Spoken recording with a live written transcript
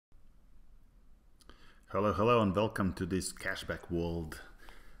Hello, and welcome to this Cashback World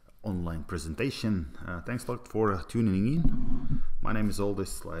online presentation. Thanks a lot for tuning in. My name is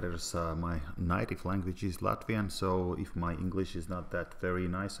Aldis Sliders. My native language is Latvian, so if my English is not that very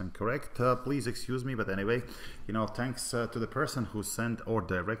nice and correct, please excuse me. But anyway, thanks to the person who sent or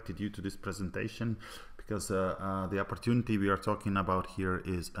directed you to this presentation, because the opportunity we are talking about here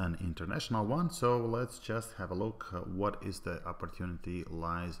is an international one. So let's just have a look what is the opportunity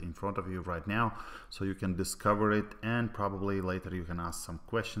lies in front of you right now, so you can discover it, and probably later you can ask some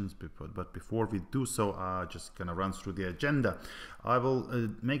questions. But before we do so, just gonna run through the agenda. I will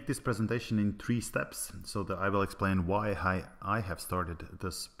make this presentation in 3 steps, so that I will explain why I have started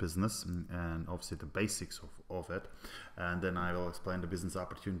this business and obviously the basics of it, and then I will explain the business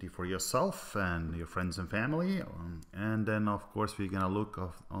opportunity for yourself and your friends and family, and then of course we're gonna look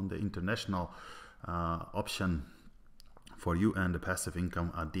on the international option for you and the passive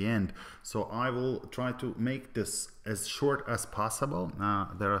income at the end. So I will try to make this as short as possible.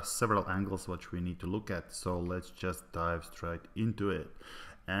 There are several angles which we need to look at, so let's just dive straight into it.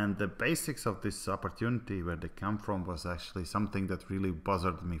 And the basics of this opportunity, where they come from, was actually something that really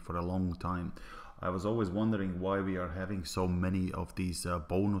bothered me for a long time. I was always wondering why we are having so many of these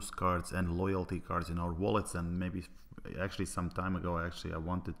bonus cards and loyalty cards in our wallets, and maybe actually some time ago I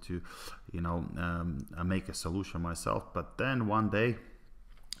wanted to make a solution myself. But then one day,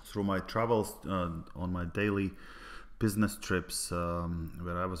 through my travels on my daily business trips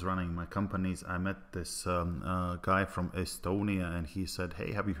where I was running my companies, I met this guy from Estonia, and he said,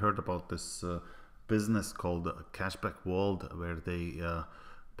 "Hey, have you heard about this business called Cashback World, where they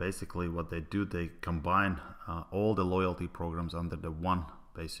basically what they do, they combine all the loyalty programs under the one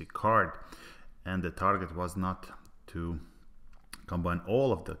basic card." And the target was not to combine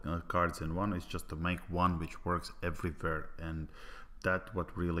all of the cards in one, it's just to make one which works everywhere, and that's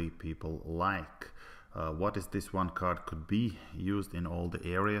what really people like. What is this one card could be used in all the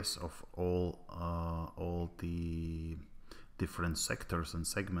areas of all the different sectors and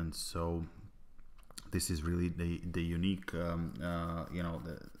segments. So this is really the unique,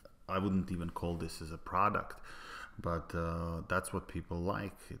 I wouldn't even call this as a product, but that's what people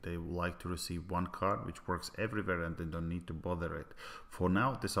like. They like to receive one card which works everywhere, and they don't need to bother it. For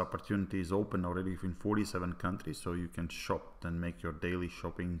now, this opportunity is open already in 47 countries, so you can shop and make your daily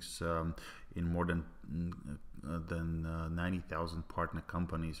shoppings in more than 90,000 partner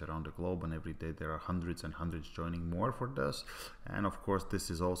companies around the globe, and every day there are hundreds and hundreds joining more for this. And of course, this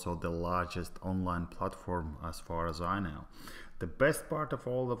is also the largest online platform as far as I know. The best part of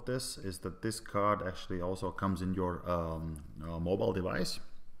all of this is that this card actually also comes in your mobile device,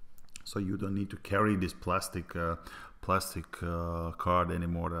 so you don't need to carry this plastic card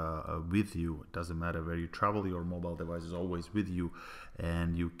anymore with you. It doesn't matter where you travel, your mobile device is always with you,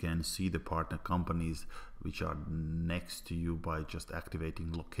 and you can see the partner companies which are next to you by just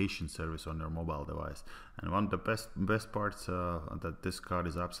activating location service on your mobile device. And one of the best parts that this card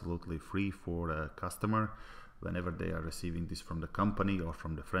is absolutely free for a customer. Whenever they are receiving this from the company or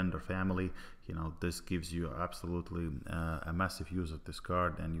from the friend or family, this gives you absolutely a massive use of this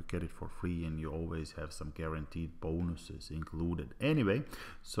card, and you get it for free, and you always have some guaranteed bonuses included. Anyway,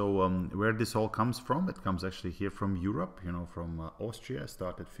 so where this all comes from, it comes actually here from Europe, from Austria.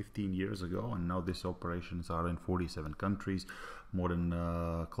 Started 15 years ago, and now these operations are in 47 countries, more than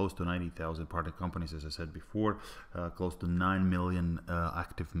close to 90,000 partner companies, as I said before, close to 9 million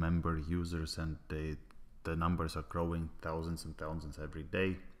active member users, and the numbers are growing thousands and thousands every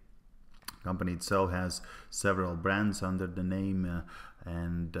day. Company itself has several brands under the name,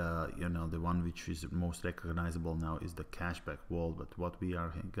 and the one which is most recognizable now is the Cashback World. But what we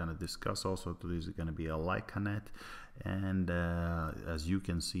are going to discuss also today is going to be a Lyconet, and as you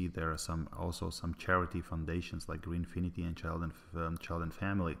can see, there are also some charity foundations like Greenfinity and Child and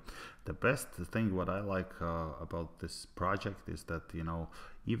Family. The best thing what I like about this project is that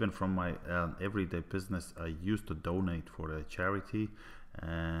even from my everyday business, I used to donate for a charity.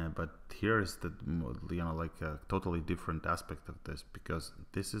 But here is the like a totally different aspect of this, because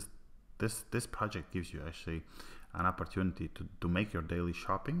this project gives you actually an opportunity to make your daily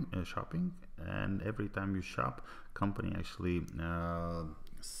shopping, and every time you shop, company actually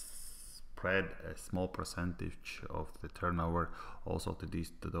spread a small percentage of the turnover also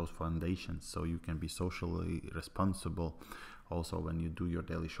to those foundations, so you can be socially responsible also when you do your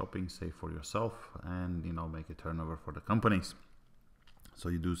daily shopping, save for yourself, and make a turnover for the companies. So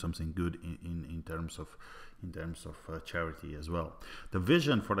you do something good in terms of charity as well. The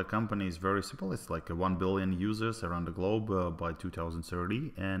vision for the company is very simple. It's like 1 billion users around the globe by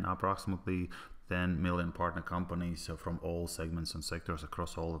 2030, and approximately 10 million partner companies from all segments and sectors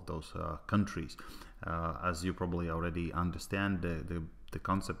across all of those countries. As you probably already understand, the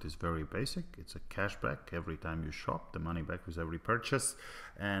concept is very basic. It's a cashback every time you shop, the money back with every purchase,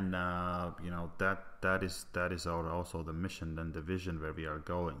 and you know, that is also the mission and the vision where we are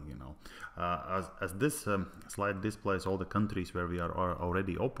going. You know, as this slide displays all the countries where we are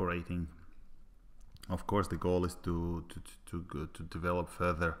already operating. Of course, the goal is to develop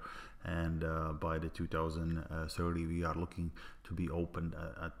further, and by the 2030 we are looking to be opened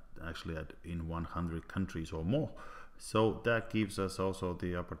in 100 countries or more. So that gives us also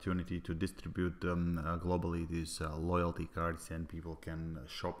the opportunity to distribute globally these loyalty cards, and people can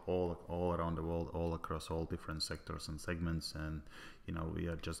shop all around the world, all across all different sectors and segments. And you know, we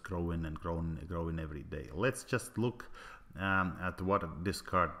are just growing and growing every day. Let's just look at what this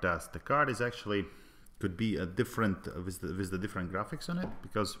card does. The card is actually could be a different with the different graphics on it,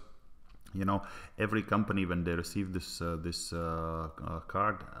 because you know, every company, when they receive this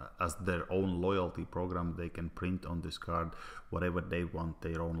card as their own loyalty program, they can print on this card whatever they want,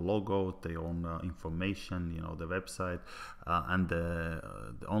 their own logo, their own information, you know, the website, and the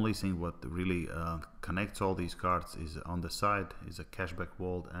only thing what really connects all these cards is on the side is a Cashback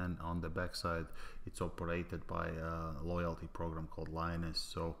World, and on the back side it's operated by a loyalty program called Lyoness.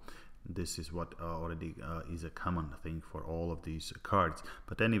 So this is what already is a common thing for all of these cards.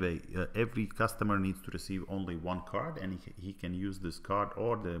 But anyway, every customer needs to receive only one card, and he can use this card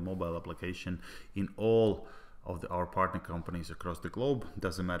or the mobile application in all of our partner companies across the globe.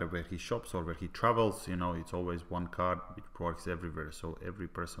 Doesn't matter where he shops or where he travels, you know, it's always one card. It works everywhere, so every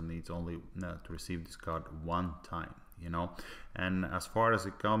person needs only to receive this card one time, you know. And as far as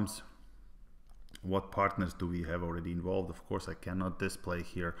it comes, what partners do we have already involved? Of course, I cannot display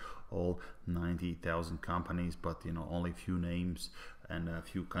here all 90,000 companies, but you know, only few names and a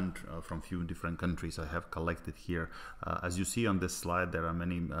few from few different countries I have collected here. As you see on this slide, there are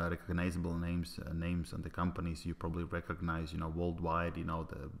many recognizable names on the companies you probably recognize. You know, worldwide, you know,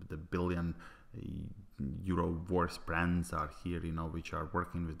 the billion euro worth brands are here, you know, which are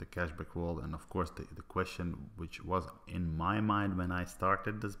working with the Cashback World. And of course, the question which was in my mind when I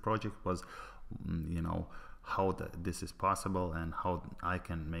started this project was, you know, how this is possible and how I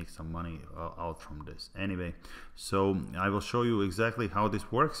can make some money out from this. Anyway, so I will show you exactly how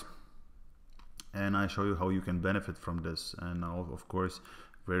this works, and I show you how you can benefit from this, and of course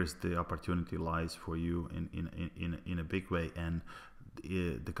where is the opportunity lies for you in a big way. And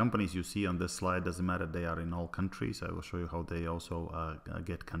the companies you see on this slide, doesn't matter, they are in all countries. I will show you how they also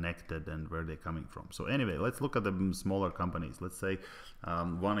get connected and where they're coming from. So anyway, let's look at the smaller companies. Let's say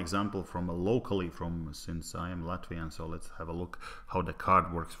one example from locally, since I am Latvian, so let's have a look how the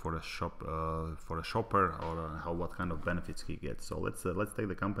card works for a shopper, or what kind of benefits he gets. So let's take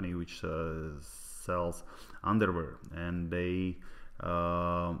the company which sells underwear, and they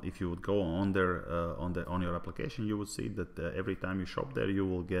if you would go on your application, you would see that every time you shop there, you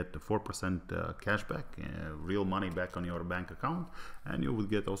will get 4% cashback, real money back on your bank account, and you would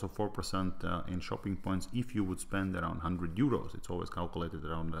get also 4% in shopping points if you would spend around 100 euros. It's always calculated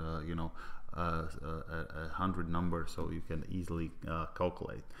around you know, a 100 number, so you can easily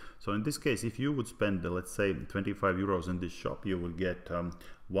calculate. So in this case, if you would spend let's say 25 euros in this shop, you will get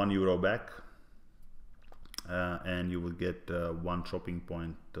 1 euro back. And you will get 1 shopping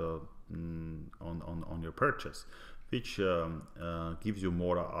point on your purchase, which gives you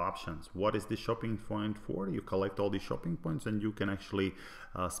more options. What is this shopping point for? You collect all these shopping points, and you can actually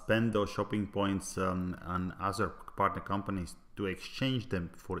spend those shopping points on other partner companies to exchange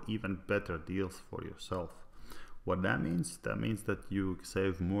them for even better deals for yourself. What that means? That means that you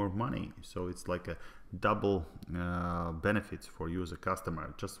save more money. So it's like a double benefits for you as a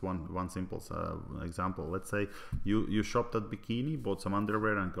customer. Just one simple example. Let's say you shopped at Bikini, bought some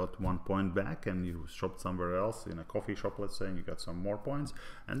underwear and got 1 point back, and you shopped somewhere else in a coffee shop, let's say, and you got some more points.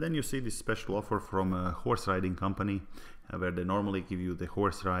 And then you see this special offer from a horse riding company where they normally give you the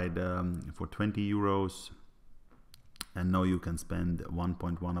horse ride for 20 euros. And now you can spend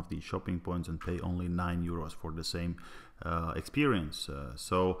 1.1 of these shopping points and pay only 9 euros for the same experience.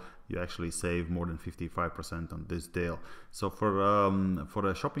 So you actually save more than 55% on this deal. So for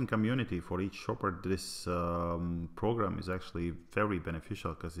a shopping community, for each shopper, this program is actually very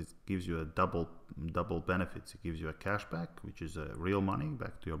beneficial, because it gives you a double benefits. It gives you a cashback, which is real money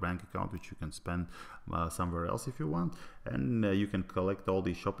back to your bank account, which you can spend somewhere else if you want, and you can collect all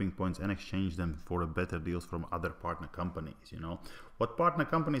these shopping points and exchange them for better deals from other partner companies. You know, What partner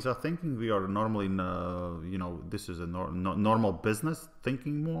companies are thinking, we are normally, you know, this is a normal business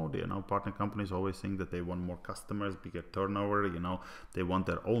thinking mode. You know, partner companies always think that they want more customers, bigger turnover. You know, they want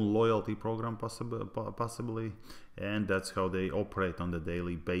their own loyalty program possibly, and that's how they operate on the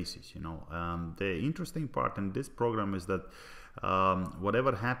daily basis. You know, the interesting part in this program is that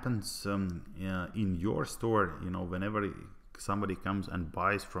whatever happens in your store, you know, whenever somebody comes and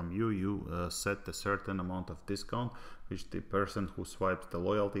buys from you, you set a certain amount of discount which the person who swipes the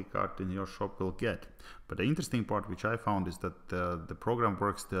loyalty card in your shop will get. But the interesting part which I found is that the program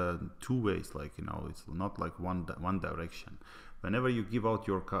works two ways, like, you know, it's not like one direction. Whenever you give out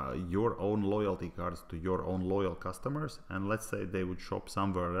your own loyalty cards to your own loyal customers, and let's say they would shop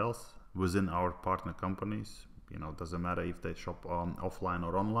somewhere else within our partner companies, you know, doesn't matter if they shop offline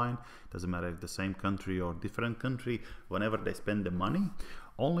or online, doesn't matter if the same country or different country, whenever they spend the money,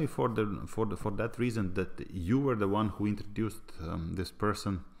 only for that reason that you were the one who introduced this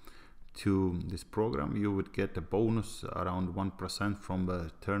person to this program, you would get a bonus around 1% from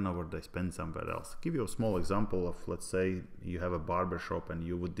the turnover they spend somewhere else. Give you a small example of, let's say you have a barber shop and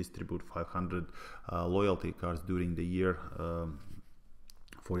you would distribute 500 loyalty cards during the year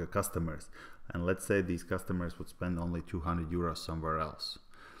for your customers. And let's say these customers would spend only 200 euros somewhere else.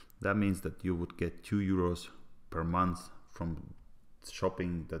 That means that you would get 2 euros per month from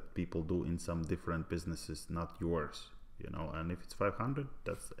shopping that people do in some different businesses, not yours. You know, and if it's 500,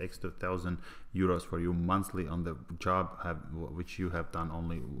 that's extra 1,000 euros for you monthly on the job which you have done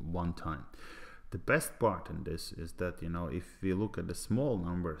only one time. The best part in this is that, you know, if we look at the small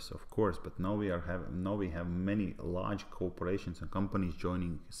numbers, of course, but now we have many large corporations and companies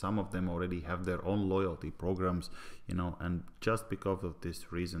joining. Some of them already have their own loyalty programs, you know, and just because of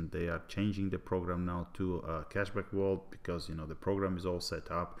this reason, they are changing the program now to Cashback World, because, you know, the program is all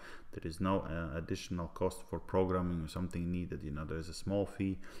set up. There is no additional cost for programming or something needed. You know, there is a small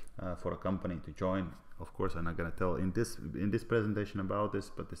fee for a company to join. Of course, I'm not gonna tell in this presentation about this,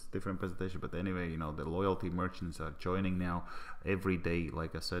 but it's a different presentation. But anyway, you know, the loyalty merchants are joining now every day.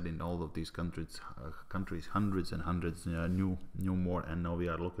 Like I said, in all of these countries, hundreds and hundreds new more. And now we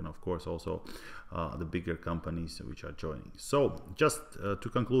are looking, of course, also the bigger companies which are joining. So just to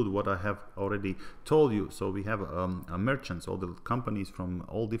conclude what I have already told you. So we have merchants, all the companies from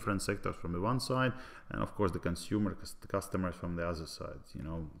all different sectors from the one side, and of course the customers from the other side. You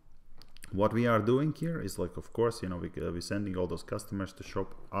know, what we are doing here is, like, of course, you know, we're sending all those customers to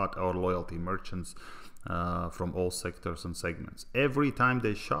shop at our loyalty merchants from all sectors and segments. Every time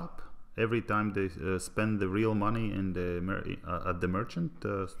they shop, every time they spend the real money in at the merchant,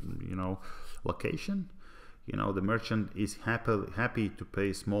 you know, location, you know, the merchant is happy to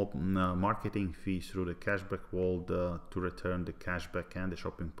pay small marketing fees through the Cashback World to return the cashback and the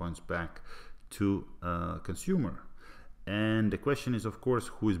shopping points back to consumer. And the question is, of course,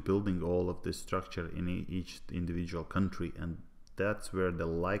 who is building all of this structure in each individual country, and that's where the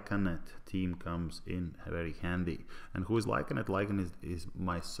Lyconet team comes in very handy. And who is Lyconet? Lyconet is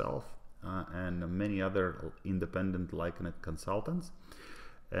myself and many other independent Lyconet consultants.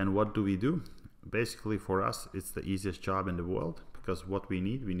 And what do we do? Basically, for us, it's the easiest job in the world, because what we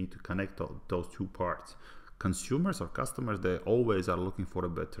need to connect those two parts. Consumers or customers, they always are looking for a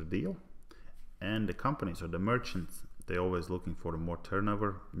better deal, and the companies or the merchants, they're always looking for more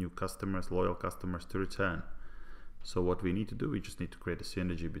turnover, new customers, loyal customers to return. So what we need to do, we just need to create a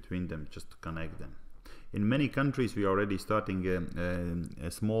synergy between them, just to connect them. In many countries, we are already starting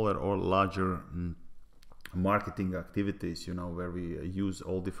a smaller or larger marketing activities, you know, where we use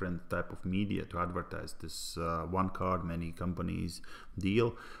all different type of media to advertise this one card, many companies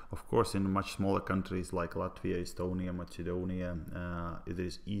deal. Of course, in much smaller countries like Latvia, Estonia, Macedonia, it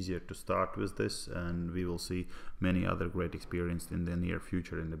is easier to start with this, and we will see many other great experiences in the near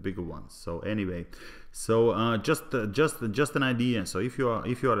future in the bigger ones. So anyway, so just an idea. So if you are a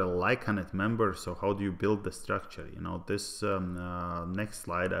Lyconet member, so how do you build the structure? You know, this next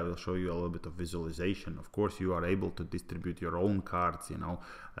slide I will show you a little bit of visualization. Of course, you are able to distribute your own cards, you know,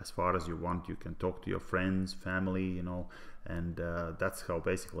 as far as you want. You can talk to your friends, family, you know, and that's how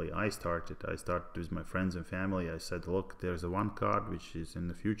basically I started. I started with my friends and family. I said, look, there's a one card which is in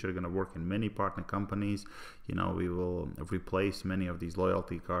the future going to work in many partner companies. You know, we will replace many of these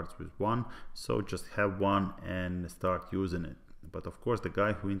loyalty cards with one, so just have one and start using it. But of course, the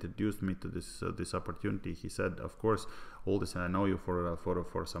guy who introduced me to this opportunity, he said, of course, all this, I know you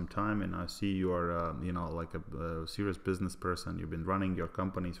for some time, and I see you are you know, like a serious business person. You've been running your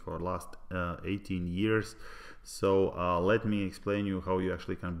companies for the last 18 years. So let me explain you how you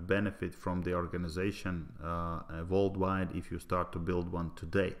actually can benefit from the organization worldwide if you start to build one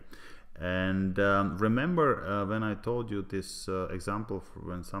today. And remember when I told you this example for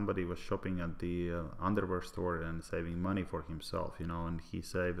when somebody was shopping at the underwear store and saving money for himself, you know, and he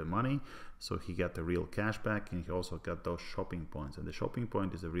saved the money, so he got the real cash back, and he also got those shopping points. And the shopping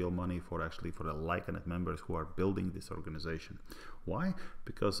point is the real money for actually for the Lyconet members who are building this organization. Why?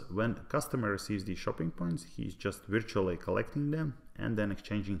 Because when a customer receives these shopping points, he's just virtually collecting them and then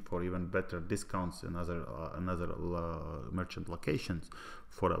exchanging for even better discounts in other merchant locations.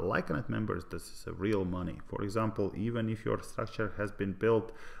 For the Lyconet members, this is a real money. For example, even if your structure has been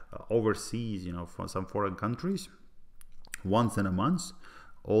built overseas, you know, for some foreign countries, once in a month,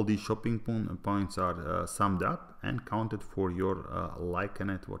 all these shopping points are summed up and counted for your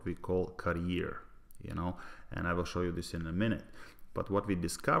Lyconet, what we call career, you know, and I will show you this in a minute. But what we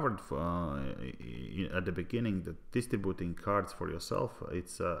discovered at the beginning, that distributing cards for yourself,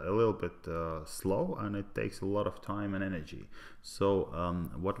 it's a little bit slow, and it takes a lot of time and energy. So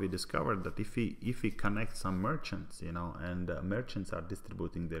what we discovered, that if we connect some merchants, you know, and merchants are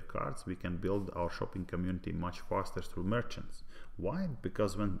distributing their cards, we can build our shopping community much faster through merchants. Why?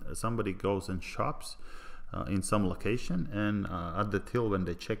 Because when somebody goes and shops in some location, and at the till when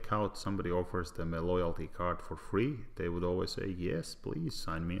they check out, somebody offers them a loyalty card for free, they would always say, yes, please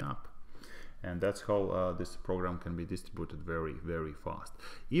sign me up. And that's how this program can be distributed very, very fast.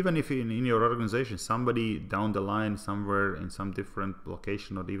 Even if in your organization somebody down the line somewhere in some different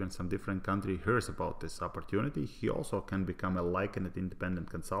location or even some different country hears about this opportunity, he also can become a Lyconet independent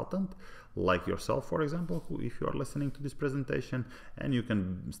consultant, like yourself, for example, who, if you are listening to this presentation, and you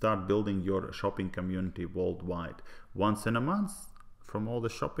can start building your shopping community worldwide. Once in a month, from all the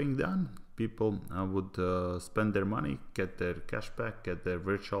shopping done, people would spend their money, get their cash back, get their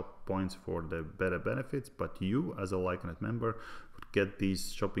virtual points for the better benefits, but you as a Lyconet member would get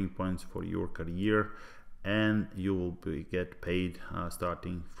these shopping points for your career, and you will get paid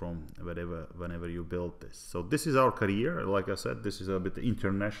starting from whenever you build this. So this is our career. Like I said, this is a bit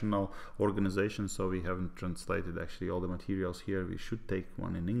international organization, so we haven't translated actually all the materials here. We should take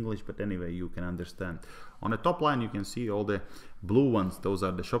one in English, but anyway, you can understand. On the top line, you can see all the blue ones. Those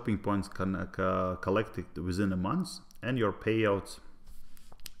are the shopping points collected within a month, and your payouts.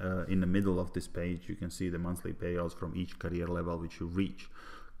 In the middle of this page, you can see the monthly payouts from each career level which you reach.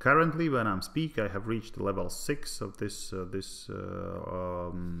 Currently, when I'm speaking, I have reached level 6 of this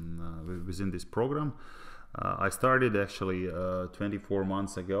within this program. I started actually 24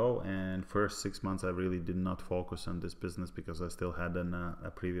 months ago, and first 6 months I really did not focus on this business because I still had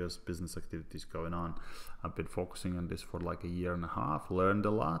a previous business activities going on. I've been focusing on this for like a year and a half, learned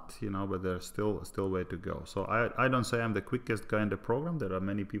a lot, you know, but there's still way to go. So I don't say I'm the quickest guy in the program. There are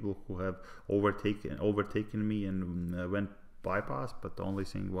many people who have overtaken me and went bypass, but the only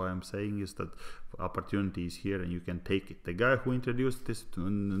thing why I'm saying is that opportunity is here and you can take it. The guy who introduced this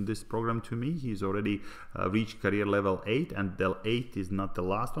program to me, he's already reached career level 8, and the 8 is not the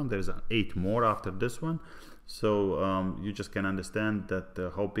last one. There's 8 more after this one. So you just can understand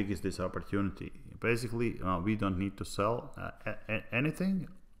that how big is this opportunity. Basically, we don't need to sell anything.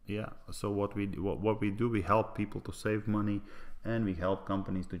 Yeah. So what we do, we help people to save money, and we help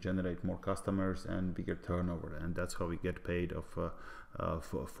companies to generate more customers and bigger turnover, and that's how we get paid for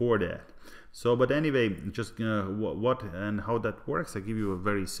that. So, but anyway, just what and how that works, I give you a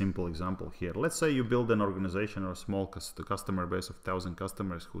very simple example here. Let's say you build an organization or a small customer base of 1,000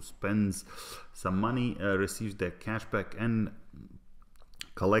 customers who spends some money, receives their cashback, and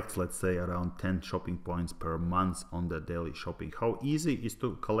collects, let's say, around 10 shopping points per month on the daily shopping. How easy is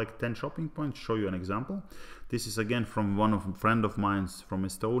to collect 10 shopping points? Show you an example. This is again from a friend of mine from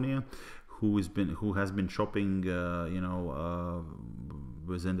Estonia, who has been shopping,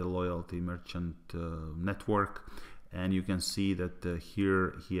 within the loyalty merchant network, and you can see that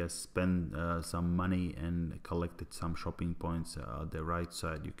here he has spent some money and collected some shopping points. At the right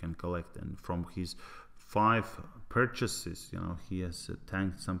side, you can collect, and from his 5 purchases, you know, he has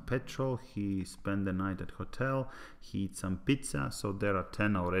tanked some petrol, he spent the night at hotel, he eat some pizza, so there are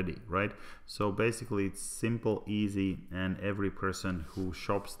 10 already, right? So basically it's simple, easy, and every person who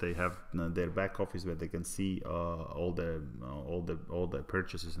shops, they have their back office where they can see all the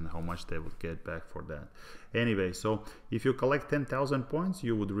purchases and how much they would get back for that. Anyway, so if you collect 10,000 points,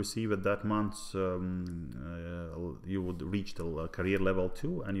 you would receive at that month, you would reach the career level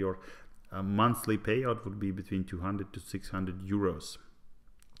 2, and your monthly payout would be between 200 to 600 euros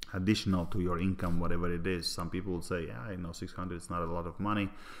additional to your income, whatever it is. Some people would say, yeah, I know 600 is not a lot of money,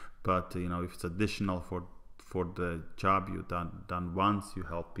 but you know, if it's additional for the job you've done once, you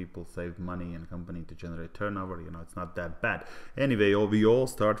help people save money and company to generate turnover, you know, it's not that bad. Anyway, we all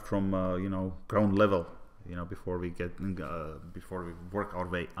start from ground level, you know, before we work our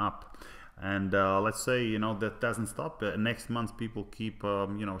way up. And let's say, you know, that doesn't stop. Next month people keep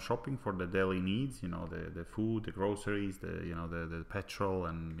you know, shopping for the daily needs, you know, the food, the groceries, the petrol,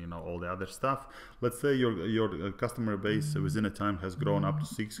 and you know, all the other stuff. Let's say your customer base within a time has grown up to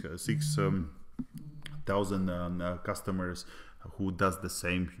 6,000 customers who does the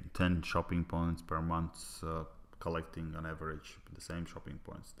same 10 shopping points per month, collecting on average the same shopping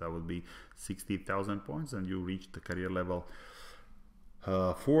points. That would be 60,000 points, and you reach the career level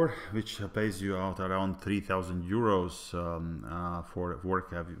 4, which pays you out around 3,000 euros for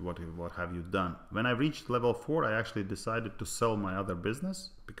work. What have you done? When I reached level 4, I actually decided to sell my other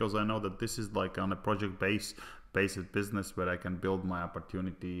business, because I know that this is like on a project based business where I can build my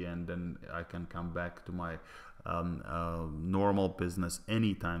opportunity, and then I can come back to my normal business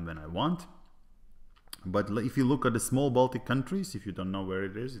anytime when I want. But if you look at the small Baltic countries, if you don't know where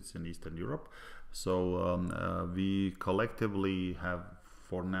it is, it's in Eastern Europe. So we collectively have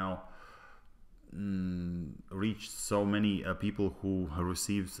for now reached so many people who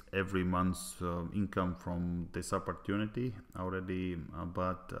receives every month's income from this opportunity already.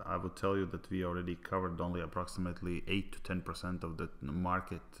 But I would tell you that we already covered only approximately 8 to 10% of the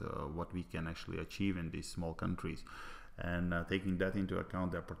market, what we can actually achieve in these small countries. And taking that into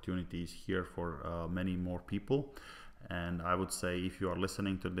account, the opportunity is here for many more people. And I would say, if you are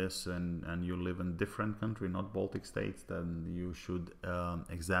listening to this and you live in a different country, not Baltic states, then you should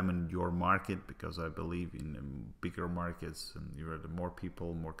examine your market, because I believe in bigger markets, and you are the more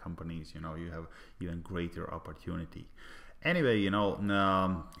people, more companies, you know, you have even greater opportunity. Anyway, you know,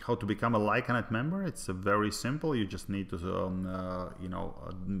 how to become a Lyconet member? It's very simple. You just need to, you know,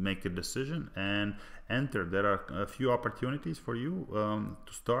 make a decision and enter. There are a few opportunities for you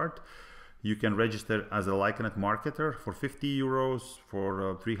to start. You can register as a Lyconet marketer for 50 euros,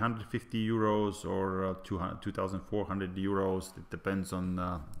 for 350 euros, or 2,400 euros. It depends on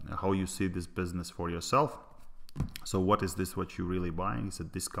how you see this business for yourself. So what is this, what you're really buying? It's a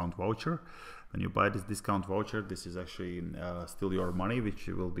discount voucher. When you buy this discount voucher, this is actually still your money, which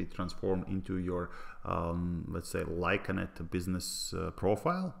will be transformed into your, let's say, Lyconet business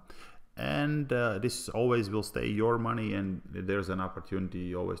profile. And this always will stay your money, and there's an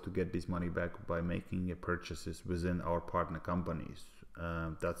opportunity always to get this money back by making purchases within our partner companies.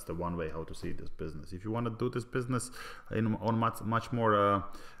 That's the one way how to see this business. If you want to do this business on much more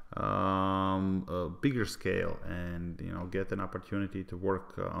bigger scale, and you know, get an opportunity to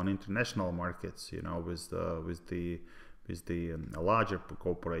work on international markets, you know, with the larger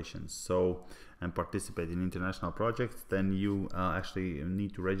corporations, so, and participate in international projects, then you actually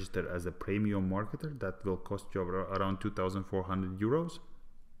need to register as a premium marketer. That will cost you around 2,400 euros.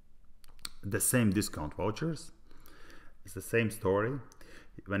 The same discount vouchers, it's the same story.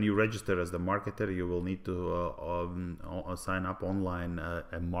 When you register as the marketer, you will need to sign up online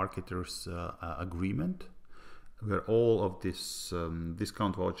a marketer's agreement, where all of this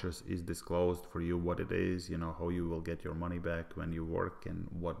discount vouchers is disclosed for you, what it is, you know, how you will get your money back when you work, and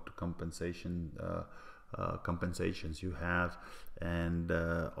what compensations you have, and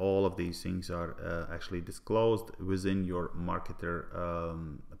all of these things are actually disclosed within your marketer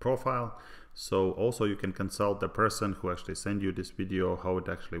profile. So also you can consult the person who actually sent you this video, how it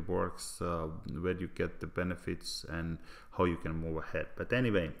actually works, where you get the benefits, and how you can move ahead. But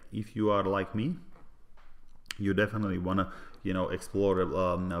anyway, if you are like me, you definitely want to, you know, explore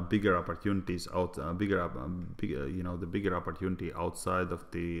bigger opportunities out, bigger, you know, the bigger opportunity outside of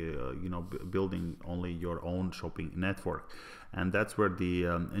the, you know, building only your own shopping network. And that's where the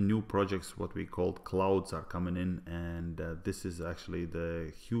new projects, what we call clouds, are coming in. And this is actually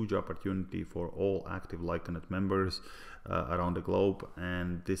the huge opportunity for all active Lyconet members around the globe.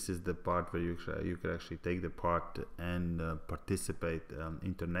 And this is the part where you can actually take the part and participate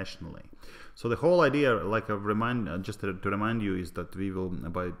internationally. So the whole idea, like I just to remind you, is that we will,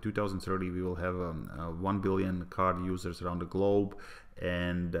 by 2030, we will have 1 billion card users around the globe.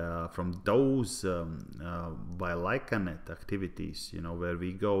 And from those by Lyconet activities, you know, where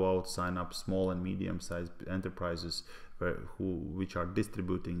we go out, sign up small and medium-sized enterprises which are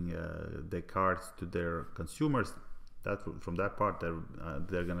distributing the cards to their consumers, that from that part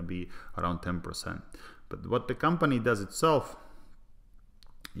they're going to be around 10%. But what the company does itself,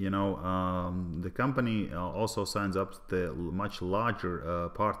 you know, the company also signs up the much larger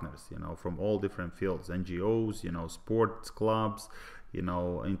partners, you know, from all different fields, NGOs, you know, sports clubs, you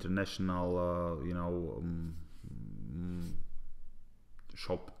know, international, you know,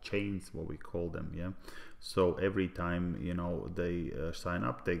 shop chains, what we call them, yeah. So every time, you know, they sign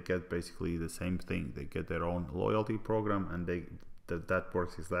up, they get basically the same thing. They get their own loyalty program, and that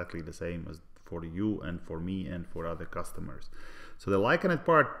works exactly the same as for you and for me and for other customers. So the Lyconet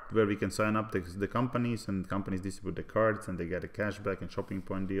part, where we can sign up the companies, and companies distribute the cards and they get a cashback and shopping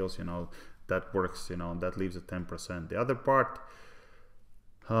point deals, you know, that works, you know, that leaves at 10%. The other part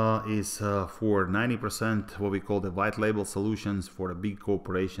is for 90% what we call the white label solutions for the big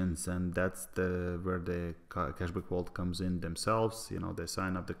corporations, and that's where the Cashback World comes in themselves. You know, they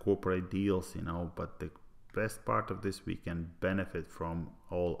sign up the corporate deals, you know, but the best part of this, we can benefit from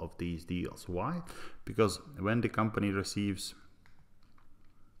all of these deals. Why? Because when the company receives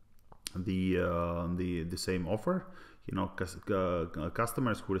the same offer, you know,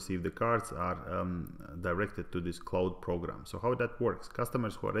 customers who receive the cards are directed to this cloud program. So how that works: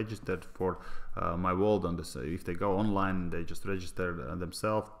 customers who are registered for My World on this, if they go online, they just register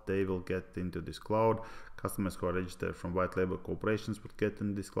themselves, they will get into this cloud. Customers who are registered from white label corporations would get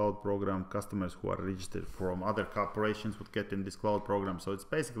in this cloud program. Customers who are registered from other corporations would get in this cloud program. So it's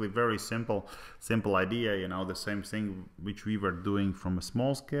basically very simple idea, you know, the same thing which we were doing from a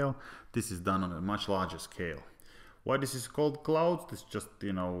small scale. This is done on a much larger scale. Why this is called clouds? It's just,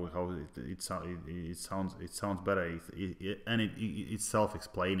 you know, how it sounds better, and it's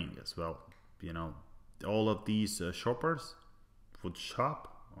self-explaining as well. You know, all of these shoppers would shop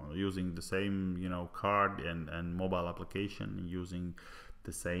using the same, you know, card and mobile application, using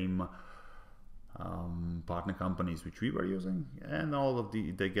the same partner companies which we were using, and all of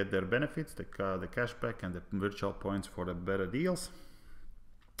they get their benefits, the cashback and the virtual points for the better deals.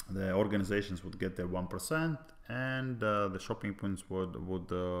 The organizations would get their 1%, and the shopping points would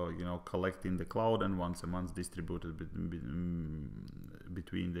you know, collect in the cloud and once a month distributed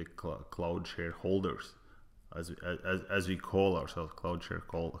between the cloud shareholders, as we call ourselves, cloud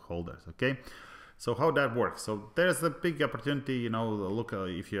shareholders. Okay, so how that works? So there's a big opportunity, you know. Look,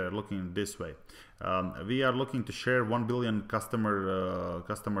 if you are looking this way, we are looking to share 1 billion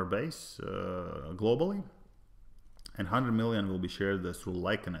customer base globally. And 100 million will be shared through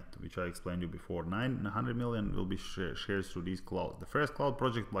Lyconet, which I explained you before. 900 million will be shared through these clouds. The first cloud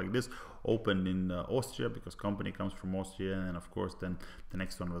project like this opened in Austria, because company comes from Austria, and of course then the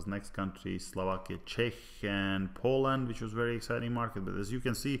next one was next country, Slovakia, Czech, and Poland, which was very exciting market. But as you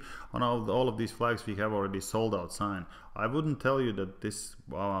can see on all of these flags, we have already sold out sign. I wouldn't tell you that this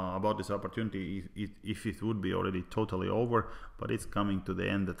about this opportunity if it would be already totally over, but it's coming to the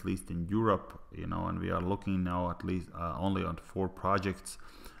end, at least in Europe, you know, and we are looking now at least only on 4 projects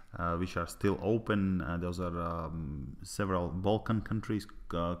which are still open. Those are several Balkan countries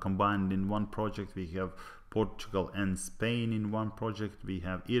combined in one project. We have Portugal and Spain in one project. We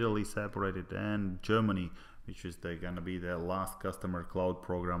have Italy separated, and Germany, which is going to be the last customer cloud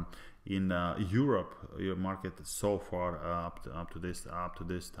program in Europe market so far up to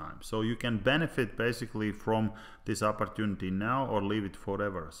this time. So you can benefit basically from this opportunity now or leave it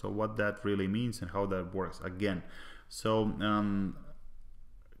forever. So what that really means and how that works again. So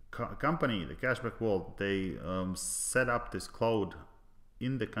company, the Cashback World, they set up this cloud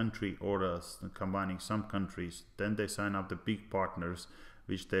in the country, or combining some countries. Then they sign up the big partners,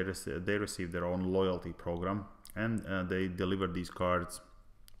 which they receive their own loyalty program, and they deliver these cards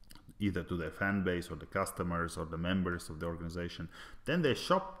either to their fan base or the customers or the members of the organization. Then they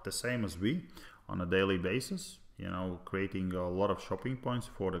shop the same as we on a daily basis, you know, creating a lot of shopping points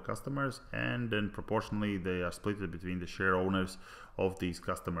for the customers, and then proportionally they are split between the share owners of these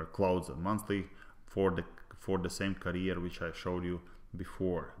customer clouds monthly for the same career which I showed you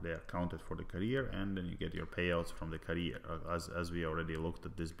before. They are counted for the career, and then you get your payouts from the career, as we already looked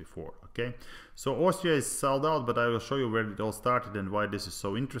at this before. Okay, so Austria is sold out, but I will show you where it all started and why this is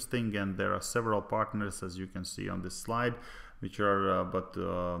so interesting. And there are several partners, as you can see on this slide, which are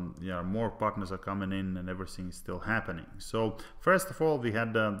yeah, more partners are coming in, and everything is still happening. So first of all, we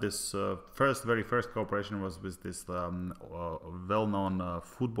had this very first cooperation was with this well-known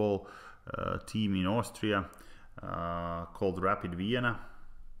football team in Austria called Rapid Vienna,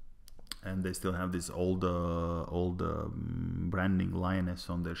 and they still have this old branding Lyoness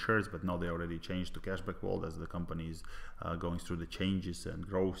on their shirts, but now they already changed to Cashback World as the company is going through the changes and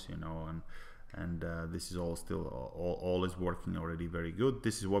growth, you know, and this is all still all is working already very good.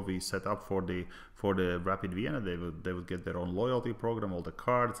 This is what we set up for the Rapid Vienna. They would get their own loyalty program, all the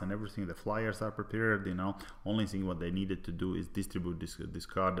cards and everything. The flyers are prepared, you know. Only thing what they needed to do is distribute this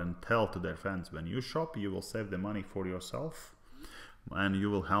card and tell to their fans, when you shop, you will save the money for yourself, and you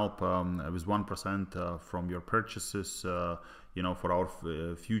will help with 1% from your purchases. for our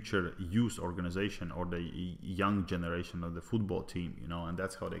future youth organization or the young generation of the football team, and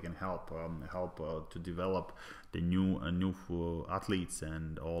that's how they can help to develop the new athletes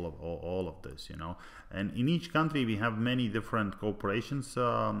and all of this, And in each country we have many different corporations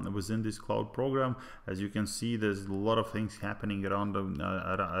within this cloud program. As you can see, there's a lot of things happening around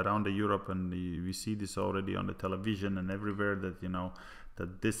the Europe, and we see this already on the television and everywhere, that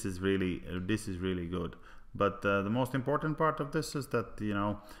that this is really good. But the most important part of this is that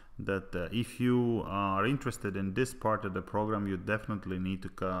if you are interested in this part of the program, you definitely need to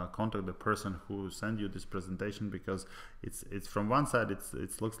contact the person who sent you this presentation, because it's from one side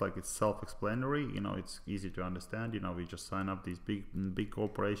it looks like it's self-explanatory, it's easy to understand. We just sign up these big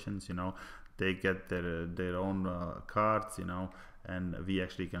corporations, they get their own cards, and we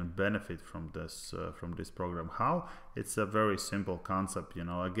actually can benefit from this program. How? It's a very simple concept.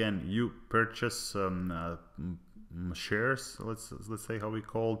 Again, you purchase shares, let's say how we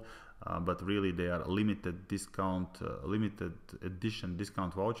called, but really they are limited edition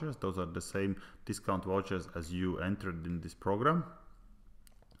discount vouchers. Those are the same discount vouchers as you entered in this program,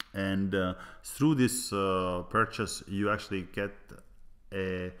 and through this purchase you actually get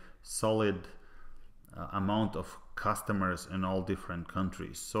a solid amount of customers in all different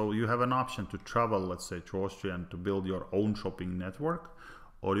countries. So you have an option to travel, let's say, to Austria and to build your own shopping network,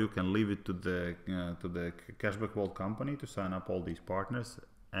 or you can leave it to the Cashback World company to sign up all these partners,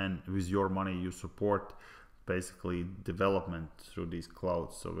 and with your money you support basically development through these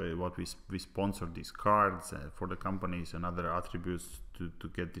clouds. So what we sponsor these cards for the companies and other attributes to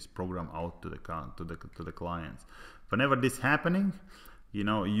get this program out to the clients. Whenever this happening,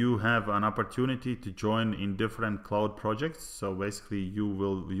 you have an opportunity to join in different cloud projects. So basically you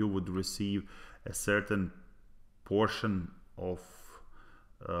would receive a certain portion of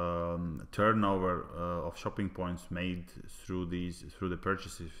turnover of shopping points made through the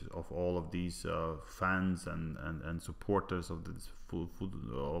purchases of all of these fans and supporters of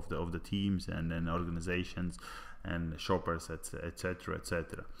the teams and organizations and shoppers,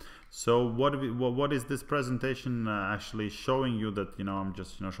 etc. So what is this presentation actually showing you? That I'm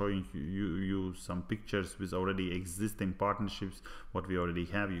just showing you some pictures with already existing partnerships, what we already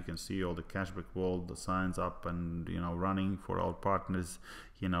have. You can see all the Cashback World, the signs up and running for our partners.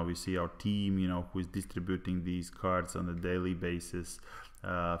 We see our team who is distributing these cards on a daily basis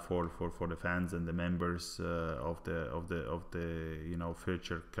for the fans and the members of the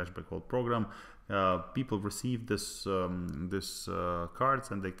future Cashback World program. People receive this cards,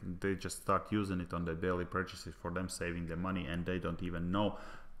 and they just start using it on their daily purchases, for them saving their money, and they don't even know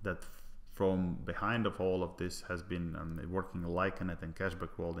that from behind of all of this has been working Lyconet and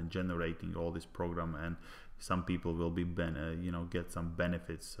Cashback World and generating all this program, and some people will be get some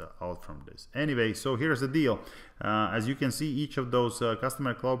benefits out from this. Anyway, so here's the deal. As you can see, each of those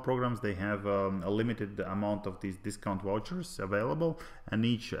customer cloud programs, they have a limited amount of these discount vouchers available, and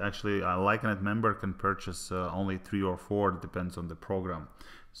each actually a Lyconet member can purchase only 3 or 4, depends on the program.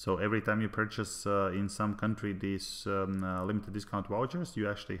 So every time you purchase in some country these limited discount vouchers, you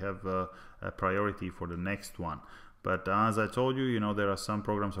actually have a priority for the next one. But as I told you, there are some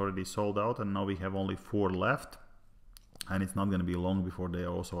programs already sold out, and now we have only 4 left, and it's not going to be long before they are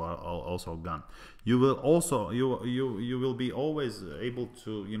also gone. You will also you will be always able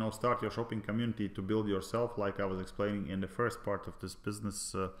to start your shopping community to build yourself, like I was explaining in the first part of this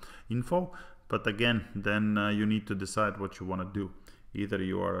business info. But again, then you need to decide what you want to do. Either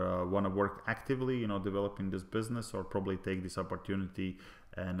you want to work actively, developing this business, or probably take this opportunity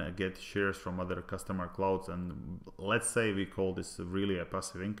and get shares from other customer clouds. And let's say we call this really a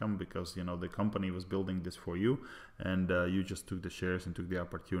passive income, because the company was building this for you, and you just took the shares and took the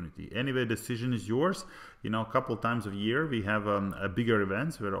opportunity. Anyway, decision is yours. A couple times a year we have a bigger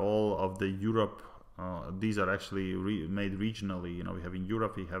events where all of the Europe, these are actually made regionally. We have in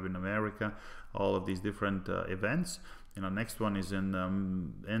Europe, we have in America, all of these different events. Next one is in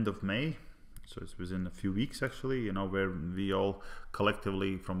end of May, so it's within a few weeks actually, where we all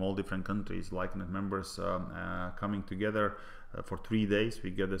collectively from all different countries, Lyconet members, coming together for 3 days.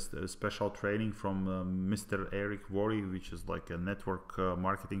 We get a special training from Mr. Eric Worry, which is like a network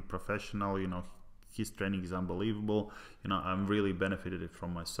marketing professional. His training is unbelievable. I'm really benefited it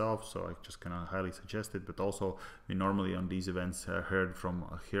from myself, so I just kind of highly suggest it. But also, we normally on these events hear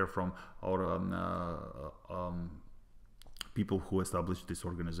from our people who established this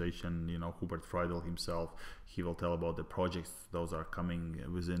organization. You know, Hubert Friedel himself, he will tell about the projects those are coming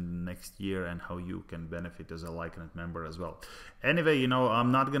within next year and how you can benefit as a Lyconet member as well. Anyway, you know,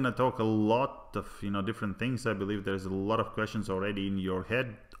 I'm not gonna talk a lot of, you know, different things. I believe there's a lot of questions already in your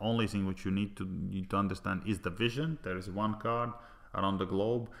head. Only thing which you need to understand is the vision. There is one card around the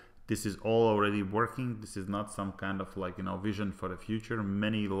globe. This is all already working. This is not some kind of like, you know, vision for the future.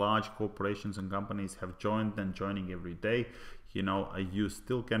 Many large corporations and companies have joined and joining every day. You know, you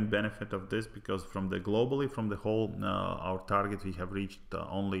still can benefit of this, because from the globally, from the whole, our target, we have reached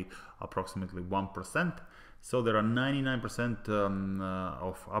only approximately 1%. So there are 99%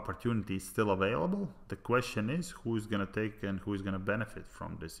 of opportunities still available. The question is, who is going to take and who is going to benefit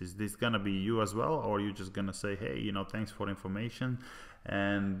from this? Is this going to be you as well, or are you just going to say, hey, you know, thanks for information,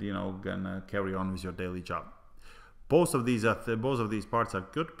 and, you know, gonna carry on with your daily job? Both of these parts are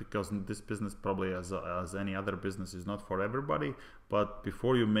good, because this business, probably as any other business, is not for everybody. But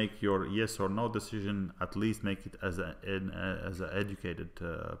before you make your yes or no decision, at least make it as an educated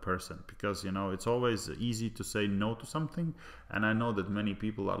person, because, you know, it's always easy to say no to something, and I know that many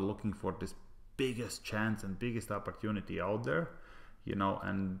people are looking for this biggest chance and biggest opportunity out there, you know,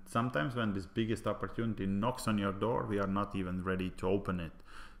 and sometimes when this biggest opportunity knocks on your door, we are not even ready to open it.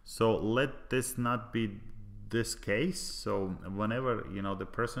 So let this not be this case. So whenever, you know, the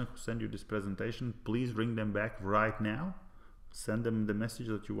person who sent you this presentation, please bring them back right now. Send them the message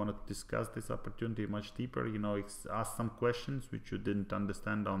that you want to discuss this opportunity much deeper, you know, ask some questions which you didn't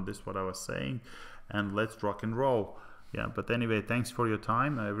understand on this, what I was saying, and let's rock and roll. Yeah, but anyway, thanks for your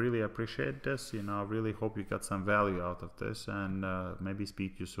time. I really appreciate this. You know, I really hope you got some value out of this, and maybe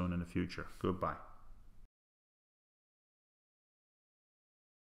speak to you soon in the future. Goodbye.